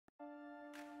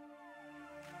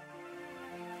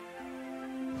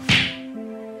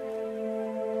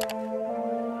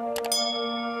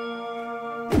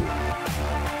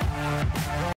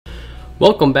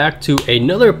Welcome back to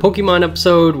another Pokemon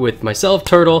episode with myself,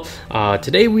 Turtle.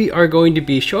 Today we are going to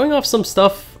be showing off some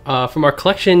stuff from our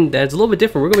collection that's a little bit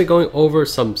different. We're going to be going over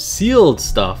some sealed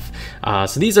stuff.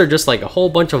 So these are just like a whole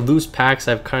bunch of loose packs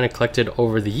I've kind of collected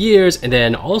over the years, and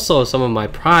then also some of my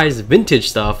prized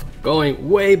vintage stuff going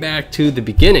way back to the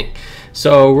beginning.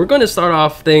 So we're going to start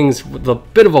off things with a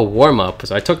bit of a warm-up.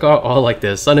 So I took out all like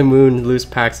the Sun and Moon loose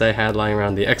packs I had lying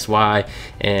around, the XY,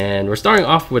 and we're starting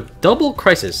off with Double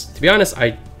Crisis. To be honest,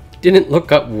 I didn't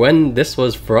look up when this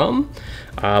was from,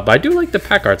 but I do like the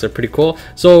pack arts, they're pretty cool.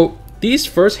 So these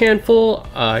first handful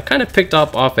I kind of picked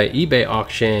up off at eBay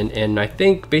auction, and I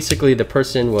think basically the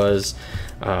person was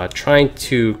trying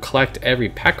to collect every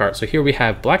pack art. So here we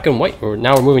have black and white.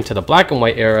 Now we're moving to the black and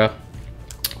white era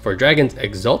for Dragons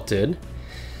Exalted,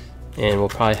 and we'll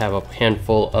probably have a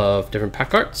handful of different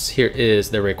pack arts. Here is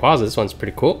the Rayquaza. This one's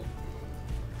pretty cool.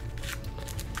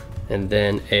 And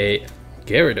then a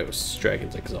Gyarados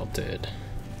Dragons Exalted.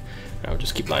 I'll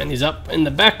just keep lining these up in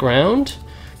the background.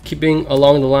 Keeping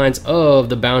along the lines of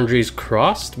the boundaries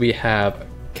crossed, we have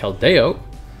Keldeo,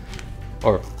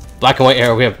 or black and white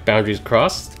era, we have boundaries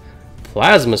crossed.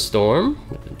 Plasma Storm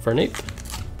with Infernape.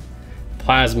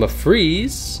 Plasma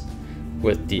Freeze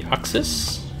with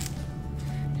Deoxys.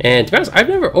 And to be honest, I've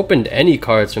never opened any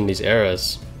cards from these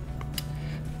eras,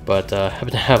 but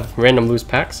happen to have random loose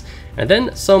packs. And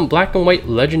then some black and white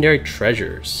legendary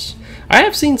treasures. I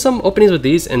have seen some openings with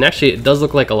these, and actually it does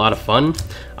look like a lot of fun.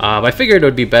 But I figured it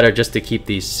would be better just to keep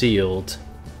these sealed.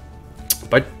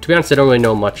 But to be honest, I don't really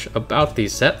know much about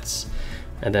these sets.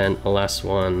 And then the last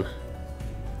one,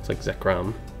 it's like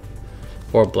Zekrom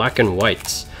for black and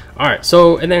white. Alright,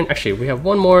 so, and then actually we have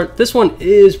one more. This one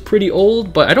is pretty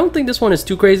old, but I don't think this one is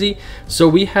too crazy. So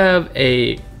we have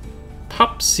a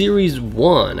Pop Series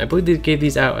 1. I believe they gave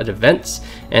these out at events,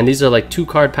 and these are like 2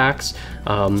 card packs.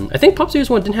 I think Pop Series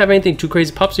 1 didn't have anything too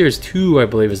crazy. Pop Series 2, I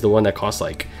believe, is the one that costs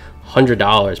like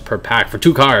 $100 per pack for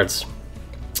 2 cards.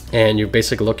 And you're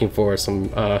basically looking for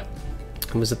some,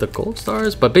 was it the Gold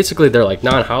Stars? But basically they're like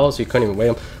non-hollow, so you couldn't even weigh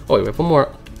them. Oh, wait, we have one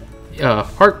more.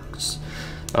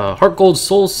 Heart Gold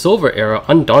Soul Silver era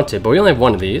Undaunted, but we only have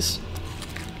one of these.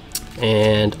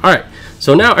 And alright,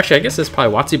 so now actually I guess it's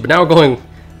probably WOTC, but now we're going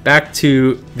back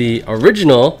to the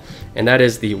original, and that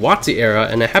is the WOTC era.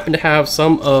 And I happen to have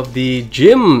some of the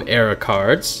Gym era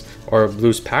cards or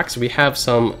loose packs. We have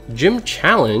some Gym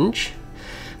Challenge.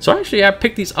 So actually I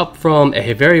picked these up from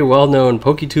a very well-known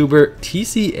PokeTuber,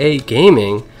 TCA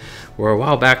Gaming, where a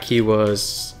while back he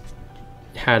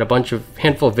had a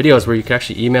handful of videos where you could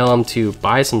actually email him to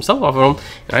buy some stuff off of them,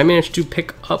 and I managed to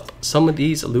pick up some of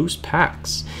these loose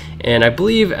packs. And I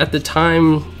believe at the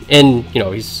time, and you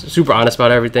know, he's super honest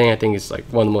about everything. I think he's like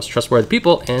one of the most trustworthy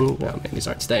people, and oh man, these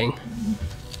aren't staying.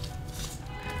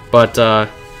 But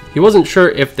he wasn't sure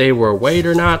if they were weighed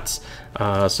or not,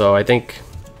 so I think,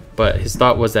 but his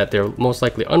thought was that they're most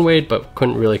likely unweighed, but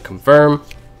couldn't really confirm.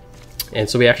 And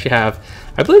so we actually have,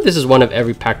 I believe this is one of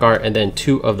every pack art, and then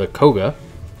 2 of the Koga.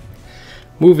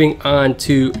 Moving on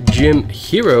to Gym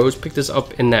Heroes, picked this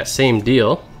up in that same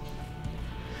deal.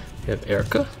 We have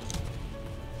Erica,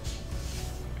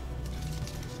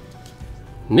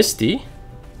 Misty,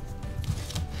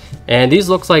 and these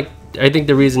looks like, I think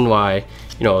the reason why,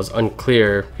 you know, it was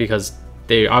unclear because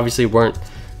they obviously weren't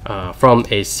from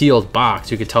a sealed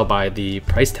box. You could tell by the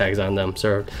price tags on them,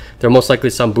 so they're most likely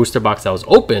some booster box that was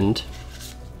opened,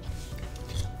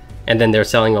 and then they're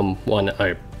selling them one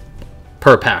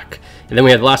per pack. And then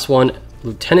we have the last one,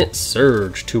 Lieutenant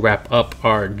Surge, to wrap up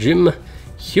our Gym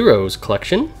Heroes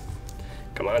collection.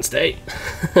 Come on, stay.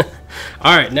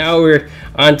 All right, now we're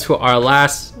on to our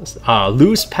last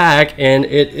loose pack, and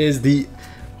it is the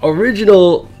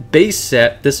original base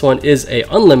set. This one is a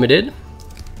unlimited,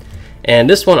 and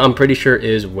this one I'm pretty sure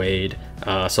is weighed.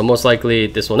 So most likely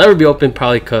this will never be opened,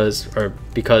 probably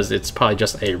because it's probably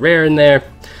just a rare in there,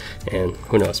 and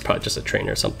who knows, probably just a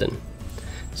trainer or something.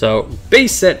 So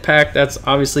base set pack, that's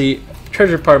obviously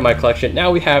treasure part of my collection.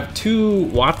 Now we have 2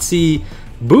 WOTC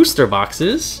booster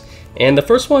boxes, and the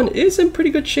first one is in pretty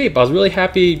good shape. I was really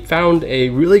happy, found a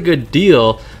really good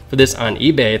deal for this on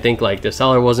eBay. I think like the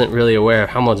seller wasn't really aware of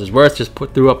how much it's worth, just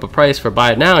threw up a price for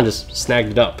buy it now and just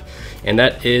snagged it up. And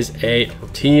that is a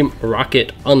Team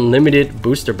Rocket Unlimited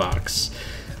booster box.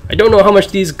 I don't know how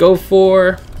much these go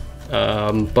for,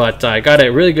 but I got a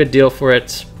really good deal for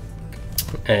it.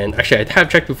 And actually I have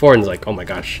checked before and it's like, oh my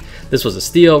gosh, this was a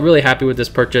steal. Really happy with this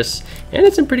purchase, and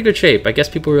it's in pretty good shape. I guess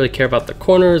people really care about the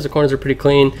corners. The corners are pretty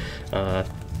clean.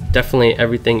 Definitely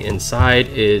everything inside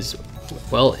is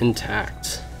well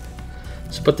intact.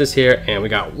 So put this here, and we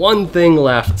got one thing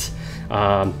left.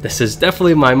 This is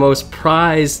definitely my most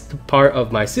prized part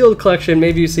of my sealed collection.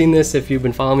 Maybe you've seen this if you've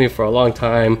been following me for a long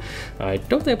time. I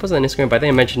don't think I posted on Instagram, but I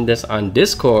think I mentioned this on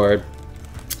Discord.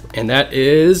 And that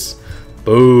is,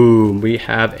 boom, we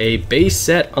have a base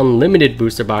set unlimited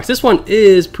booster box. This one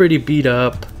is pretty beat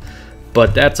up,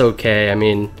 but that's okay. I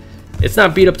mean, it's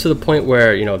not beat up to the point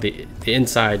where, you know, the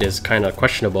inside is kind of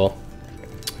questionable.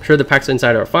 Sure, the packs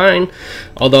inside are fine,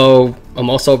 although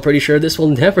I'm also pretty sure this will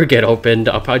never get opened.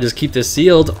 I'll probably just keep this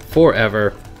sealed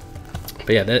forever. But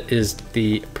yeah, that is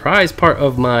the prize part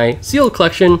of my sealed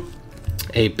collection,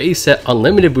 a base set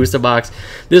unlimited booster box.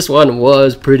 This one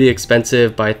was pretty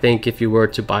expensive, but I think if you were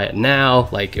to buy it now,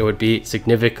 like, it would be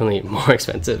significantly more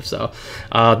expensive. So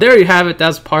there you have it.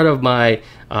 That's part of my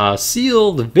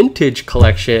sealed vintage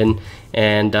collection.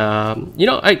 And you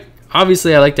know,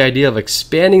 obviously I like the idea of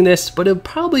expanding this, but it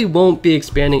probably won't be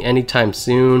expanding anytime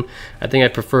soon. I think I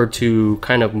prefer to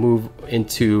kind of move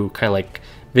into kind of like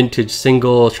vintage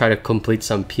single, try to complete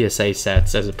some PSA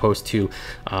sets as opposed to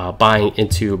buying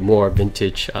into more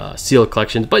vintage sealed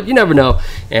collections. But you never know,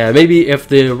 and maybe if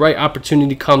the right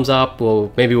opportunity comes up,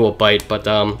 maybe we'll bite. But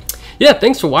yeah,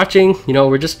 thanks for watching. You know,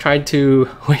 we're just trying to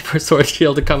wait for Sword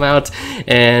Shield to come out,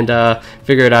 and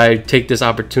figured I'd take this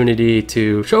opportunity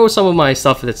to show some of my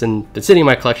stuff that's sitting in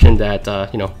my collection that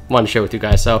you know, want to share with you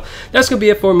guys. So that's gonna be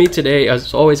it for me today.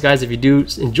 As always, guys, if you do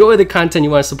enjoy the content, you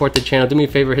want to support the channel, do me a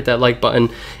favor, hit that like button,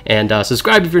 and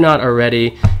subscribe if you're not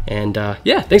already. And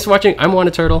yeah, thanks for watching. I'm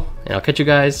WATC, and I'll catch you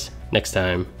guys next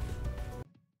time.